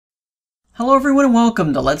Hello everyone and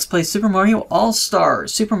welcome to Let's Play Super Mario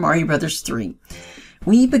All-Stars, Super Mario Bros. 3.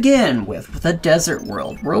 We begin with the Desert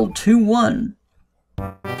World, World 2-1.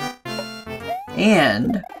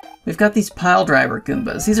 And we've got these pile driver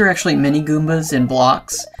Goombas. These are actually mini Goombas in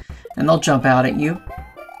blocks, and they'll jump out at you.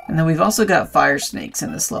 And then we've also got fire snakes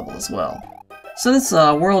in this level as well. So this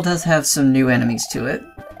world does have some new enemies to it.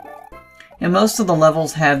 And most of the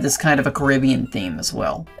levels have this kind of a Caribbean theme as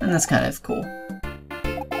well, and that's kind of cool.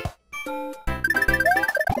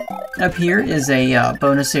 Up here is a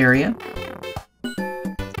bonus area.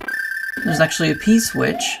 There's actually a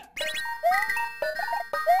P-switch.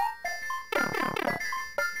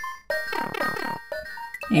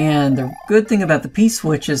 And the good thing about the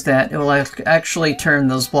P-switch is that it will actually turn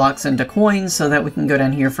those blocks into coins so that we can go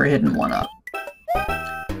down here for a hidden one-up.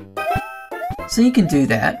 So you can do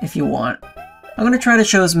that if you want. I'm going to try to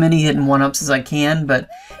show as many hidden one-ups as I can, but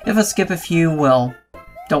if I skip a few, well,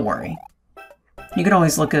 don't worry. You can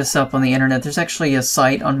always look this up on the internet. There's actually a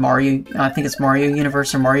site on Mario, I think it's Mario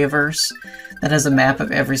Universe or Marioverse, that has a map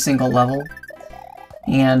of every single level.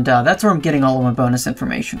 And that's where I'm getting all of my bonus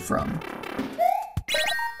information from.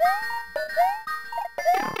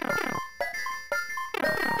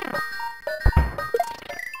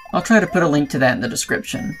 I'll try to put a link to that in the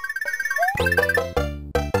description.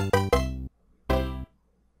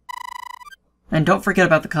 And don't forget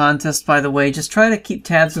about the contest, by the way. Just try to keep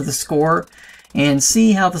tabs of the score and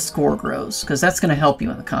see how the score grows, because that's going to help you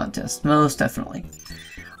in the contest, most definitely.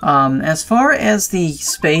 As far as the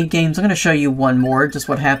spade games, I'm going to show you one more, just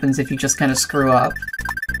what happens if you just kind of screw up.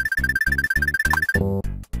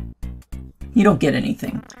 You don't get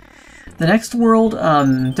anything. The next world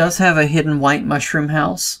does have a hidden white mushroom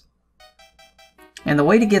house. And the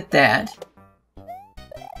way to get that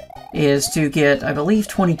is to get, I believe,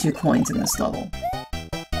 22 coins in this level.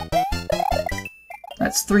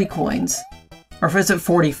 That's 3 coins. Or is it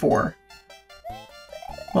 44?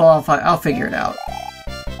 Well, I'll figure it out.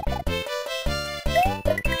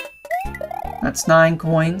 That's 9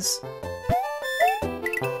 coins.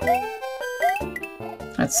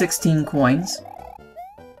 That's 16 coins.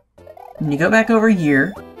 And you go back over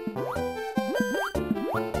here.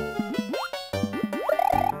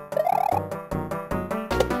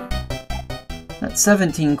 That's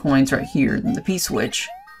 17 coins right here. Then the P-switch.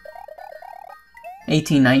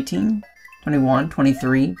 18, 19, 21,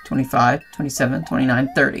 23, 25, 27, 29,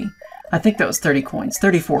 30. I think that was 30 coins.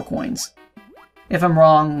 34 coins. If I'm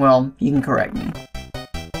wrong, well, you can correct me.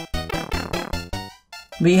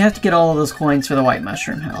 But you have to get all of those coins for the White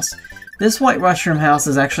Mushroom House. This White Mushroom House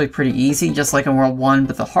is actually pretty easy, just like in World 1,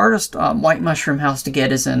 but the hardest White Mushroom House to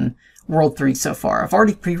get is in World 3 so far. I've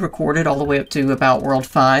already pre-recorded all the way up to about World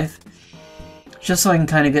 5, just so I can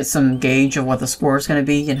kind of get some gauge of what the score is going to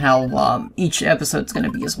be and how each episode is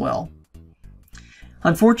going to be as well.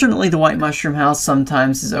 Unfortunately, the White Mushroom House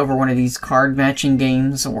sometimes is over one of these card matching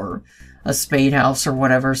games or a spade house or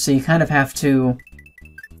whatever, so you kind of have to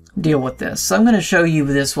deal with this. So I'm going to show you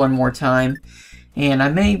this one more time, and I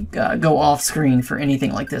may go off screen for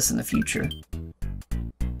anything like this in the future.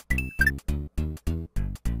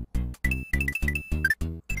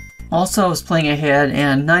 Also, I was playing ahead,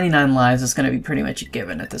 and 99 lives is going to be pretty much a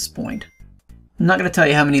given at this point. I'm not going to tell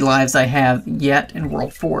you how many lives I have yet in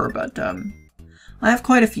World 4, but I have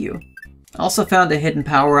quite a few. I also found a hidden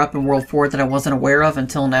power-up in World 4 that I wasn't aware of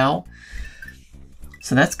until now.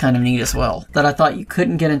 So that's kind of neat as well. That I thought you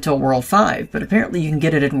couldn't get until World 5, but apparently you can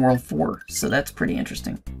get it in World 4, so that's pretty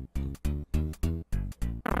interesting.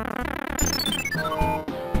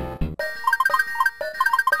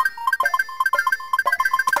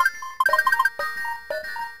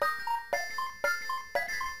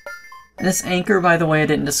 This anchor, by the way, I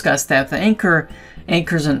didn't discuss that. The anchor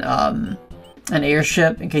anchors an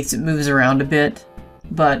airship in case it moves around a bit.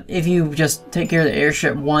 But if you just take care of the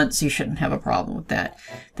airship once, you shouldn't have a problem with that.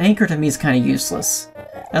 The anchor to me is kind of useless.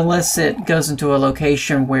 Unless it goes into a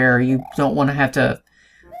location where you don't want to have to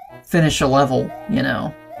finish a level, you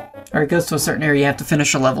know. Or it goes to a certain area you have to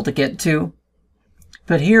finish a level to get to.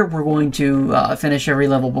 But here we're going to finish every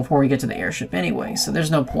level before we get to the airship anyway, so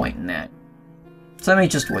there's no point in that. So I may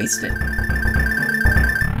just waste it.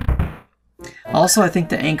 Also, I think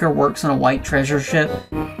the anchor works on a white treasure ship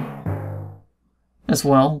as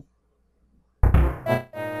well.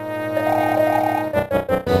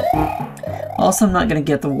 Also, I'm not going to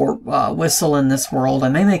get the warp whistle in this world. I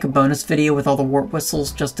may make a bonus video with all the warp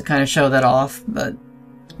whistles just to kind of show that off, but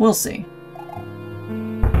we'll see.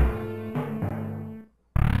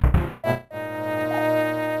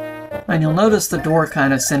 And you'll notice the door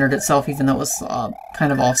kind of centered itself even though it was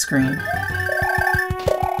kind of off screen.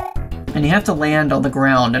 And And you have to land on the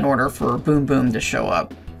ground in order for Boom Boom to show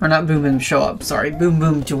up. Or not Boom Boom to show up, sorry. Boom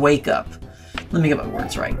Boom to wake up. Let me get my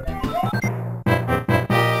words right.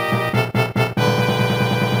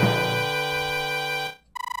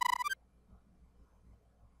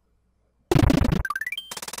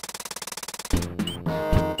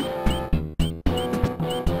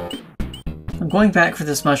 I'm going back for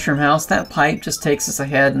this mushroom house. That pipe just takes us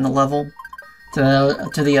ahead in the level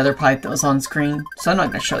to the other pipe that was on screen, so I'm not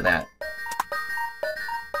going to show that.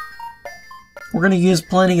 We're going to use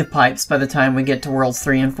plenty of pipes by the time we get to Worlds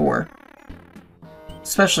 3 and 4.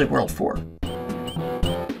 Especially World 4.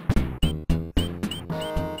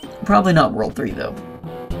 Probably not World 3, though.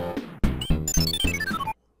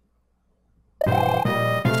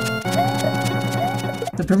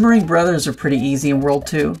 The Boomerang Brothers are pretty easy in World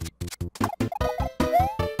 2.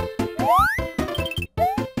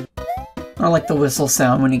 I like the whistle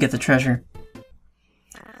sound when you get the treasure.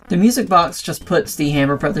 The music box just puts the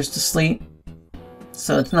Hammer Brothers to sleep,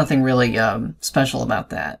 so it's nothing really special about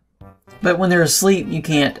that. But when they're asleep, you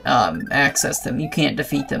can't access them. You can't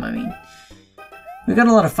defeat them, I mean. We've got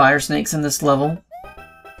a lot of fire snakes in this level.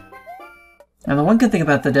 And the one good thing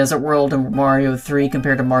about the desert world in Mario 3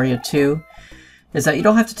 compared to Mario 2 is that you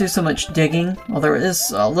don't have to do so much digging. While there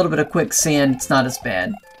is a little bit of quicksand, it's not as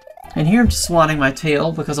bad. And here I'm just swatting my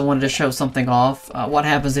tail because I wanted to show something off. What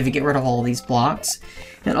happens if you get rid of all these blocks.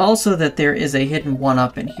 And also that there is a hidden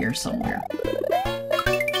 1-up in here somewhere.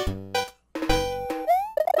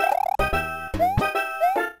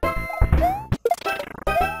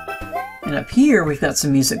 And up here we've got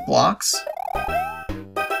some music blocks.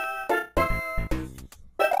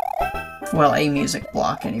 Well, a music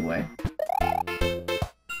block anyway. And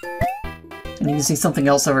you can see something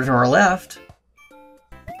else over to our left.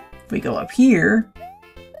 If we go up here,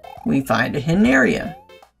 we find a hidden area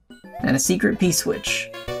and a secret P-switch.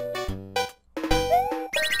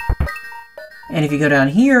 And if you go down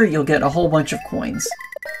here, you'll get a whole bunch of coins.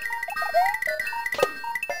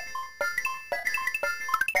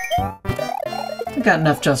 I got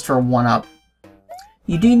enough just for a 1-up.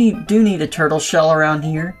 You do need a turtle shell around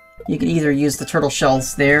here. You can either use the turtle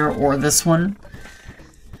shells there or this one.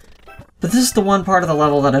 But this is the one part of the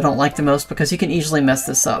level that I don't like the most because you can easily mess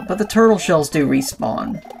this up. But the turtle shells do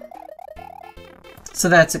respawn. So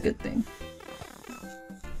that's a good thing.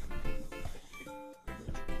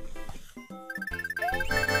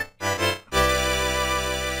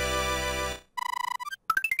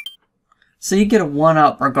 So you get a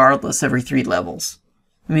 1-up regardless every 3 levels.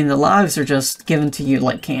 I mean, the lives are just given to you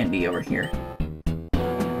like candy over here.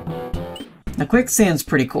 Now, quicksand's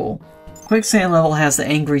pretty cool. Quicksand level has the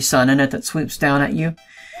angry sun in it that swoops down at you.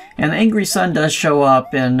 And the angry sun does show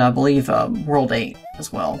up in, I believe, World 8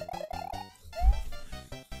 as well.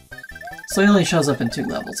 So he only shows up in 2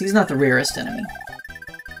 levels. He's not the rarest enemy.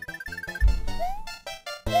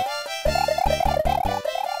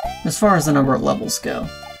 As far as the number of levels go.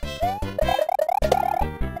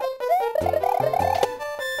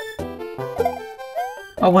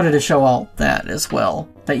 I wanted to show all that as well,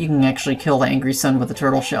 that you can actually kill the angry sun with a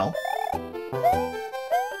turtle shell.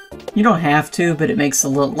 You don't have to, but it makes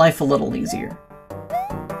life a little easier.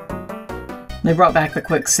 They brought back the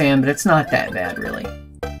quicksand, but it's not that bad, really.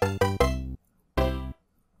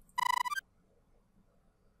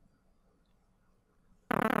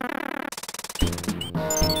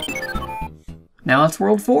 Now it's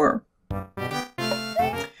World 4.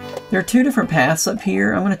 There are 2 different paths up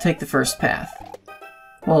here. I'm going to take the first path.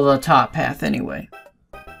 Well, the top path, anyway.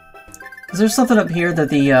 Because there's something up here that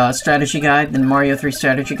the strategy guide, the Mario 3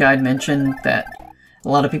 strategy guide mentioned that a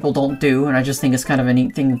lot of people don't do, and I just think it's kind of a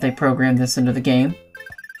neat thing that they programmed this into the game.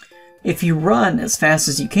 If you run as fast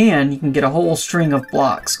as you can get a whole string of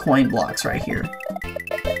blocks, coin blocks right here.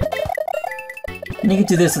 And you can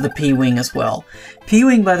do this with the P-Wing as well.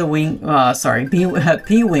 P-Wing, by the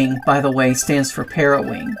P-Wing, by the way, stands for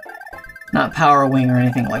Para-Wing, not Power Wing or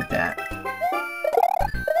anything like that.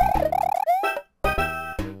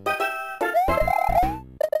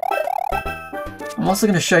 I'm also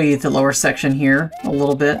going to show you the lower section here a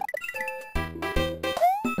little bit.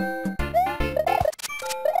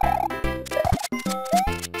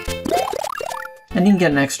 And you can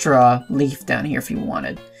get an extra leaf down here if you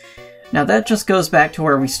wanted. Now that just goes back to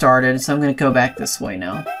where we started, so I'm going to go back this way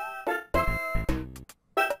now.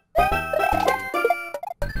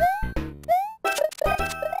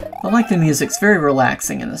 I like the music, it's very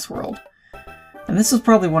relaxing in this world. And this is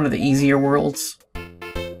probably one of the easier worlds.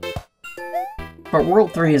 But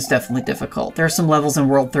World 3 is definitely difficult. There are some levels in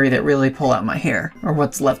World 3 that really pull out my hair. Or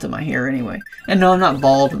what's left of my hair, anyway. And no, I'm not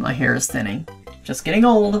bald, but my hair is thinning. Just getting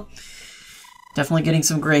old. Definitely getting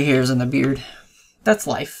some gray hairs in the beard. That's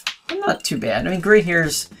life. Not too bad. I mean, gray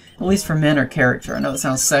hairs, at least for men, are character. I know it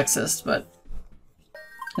sounds sexist, but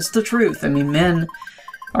it's the truth. I mean, men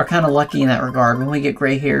are kind of lucky in that regard. When we get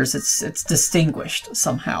gray hairs, it's distinguished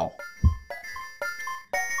somehow.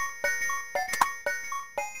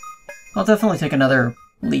 I'll definitely take another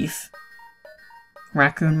leaf.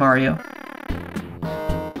 Raccoon Mario.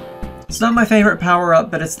 It's not my favorite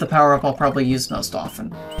power-up, but it's the power-up I'll probably use most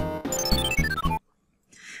often.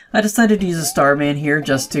 I decided to use a Starman here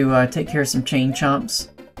just to take care of some chain chomps.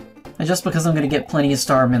 And just because I'm going to get plenty of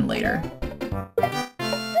Starmen later.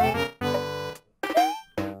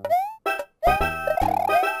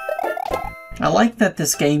 I like that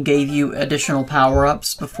this game gave you additional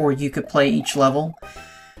power-ups before you could play each level.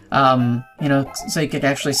 You know, so you could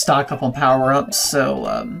actually stock up on power-ups,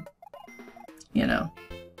 so, you know.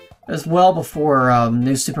 It was well before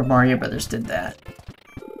New Super Mario Bros. Did that.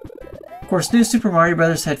 Of course, New Super Mario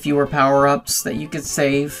Bros. Had fewer power-ups that you could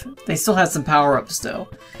save. They still had some power-ups, though.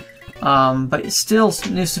 But still,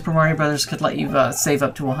 New Super Mario Bros. Could let you save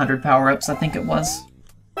up to 100 power-ups, I think it was.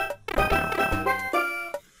 Of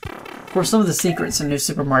course, some of the secrets in New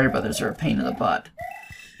Super Mario Bros. Are a pain in the butt.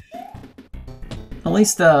 At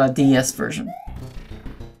least the DS version.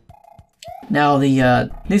 Now, the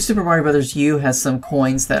New Super Mario Bros. U has some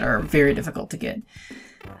coins that are very difficult to get.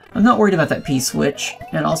 I'm not worried about that P-switch,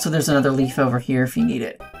 and also there's another leaf over here if you need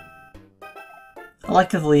it. I like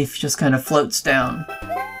that the leaf just kind of floats down.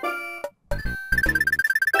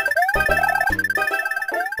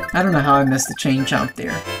 I don't know how I missed the chain chomp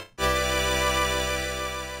there.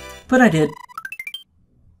 But I did.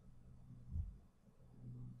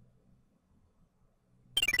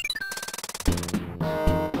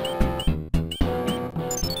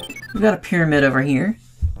 We've got a pyramid over here.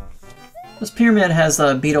 This pyramid has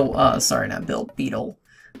a beetle, sorry, not beetle,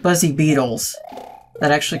 buzzy beetles that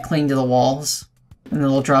actually cling to the walls. And then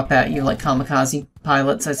they'll drop at you like kamikaze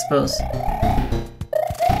pilots, I suppose.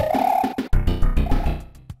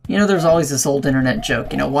 You know, there's always this old internet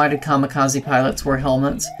joke, you know, why did kamikaze pilots wear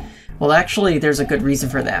helmets? Well, actually, there's a good reason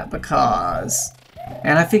for that, because...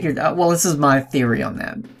 And I figured, well, this is my theory on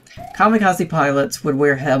that. Kamikaze pilots would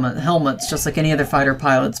wear helmets just like any other fighter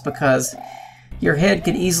pilots because your head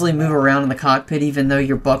could easily move around in the cockpit even though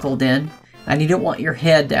you're buckled in, and you don't want your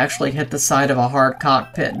head to actually hit the side of a hard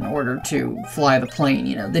cockpit in order to fly the plane,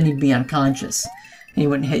 you know, then you'd be unconscious and you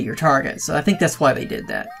wouldn't hit your target, so I think that's why they did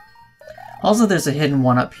that. Also, there's a hidden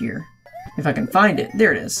one up here. If I can find it,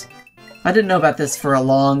 there it is. I didn't know about this for a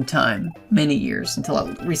long time, many years, until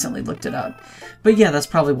I recently looked it up. But yeah, that's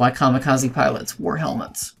probably why kamikaze pilots wore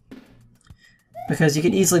helmets. Because you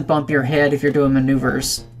could easily bump your head if you're doing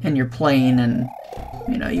maneuvers in your plane, and,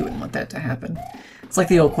 you know, you wouldn't want that to happen. It's like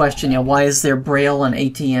the old question, you know, why is there Braille on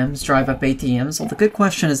ATMs, drive-up ATMs? Well, the good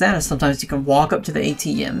question is that is sometimes you can walk up to the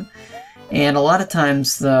ATM, and a lot of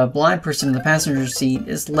times the blind person in the passenger seat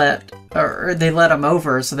is they let them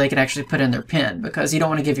over so they can actually put in their PIN, because you don't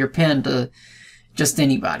want to give your PIN to just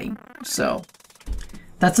anybody. So,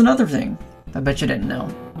 that's another thing I bet you didn't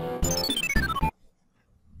know.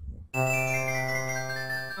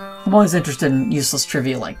 I'm always interested in useless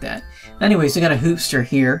trivia like that. Anyways, we got a hoopster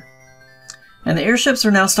here. And the airships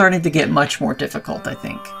are now starting to get much more difficult, I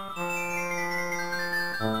think.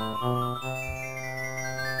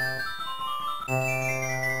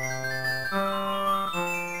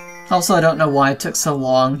 Also, I don't know why it took so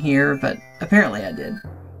long here, but apparently I did.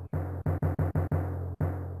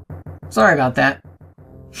 Sorry about that.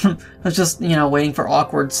 I was just, you know, waiting for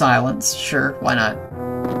awkward silence. Sure, why not?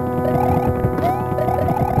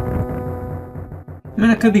 I mean,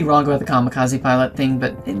 I could be wrong about the kamikaze pilot thing,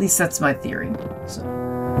 but at least that's my theory. So.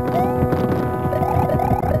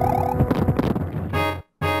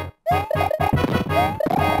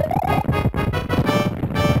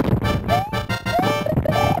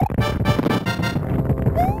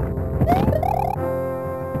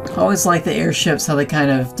 I always like the airships, how they kind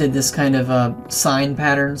of did this kind of sine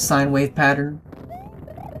wave pattern.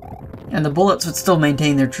 And the bullets would still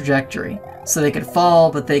maintain their trajectory. So they could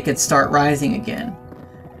fall, but they could start rising again.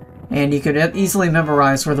 And you could easily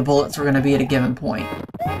memorize where the bullets were going to be at a given point.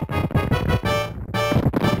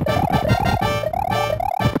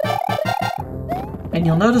 And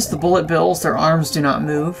you'll notice the bullet bills, their arms do not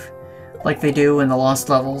move, like they do in the Lost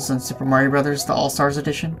Levels in Super Mario Bros., the All-Stars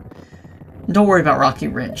Edition. And don't worry about Rocky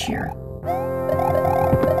Wrench here.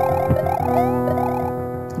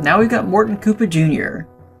 Now we've got Morton Koopa Jr.,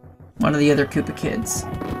 one of the other Koopa kids.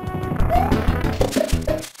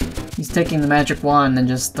 He's taking the magic wand and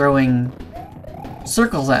just throwing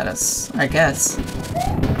circles at us, I guess.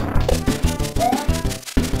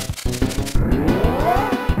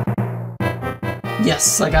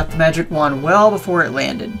 Yes, I got the magic wand well before it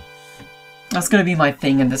landed. That's gonna be my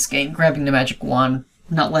thing in this game, grabbing the magic wand,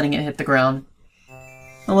 not letting it hit the ground.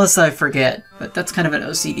 Unless I forget, but that's kind of an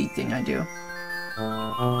OCD thing I do.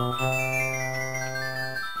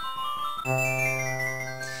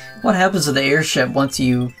 What happens to the airship once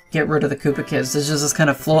you get rid of the Koopa Kids? Does it just kind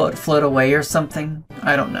of float away or something?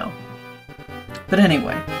 I don't know. But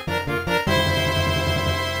anyway.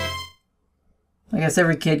 I guess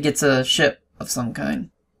every kid gets a ship of some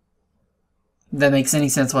kind. If that makes any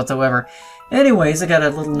sense whatsoever. Anyways, I got a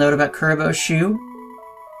little note about Kuribo's shoe.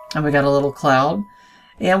 And we got a little cloud.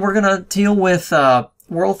 And we're going to deal with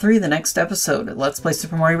World 3 the next episode at Let's Play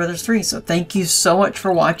Super Mario Bros. 3. So thank you so much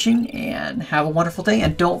for watching, and have a wonderful day.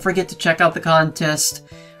 And don't forget to check out the contest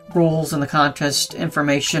rules and the contest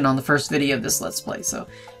information on the first video of this Let's Play. So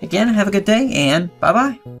again, have a good day, and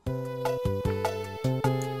bye-bye.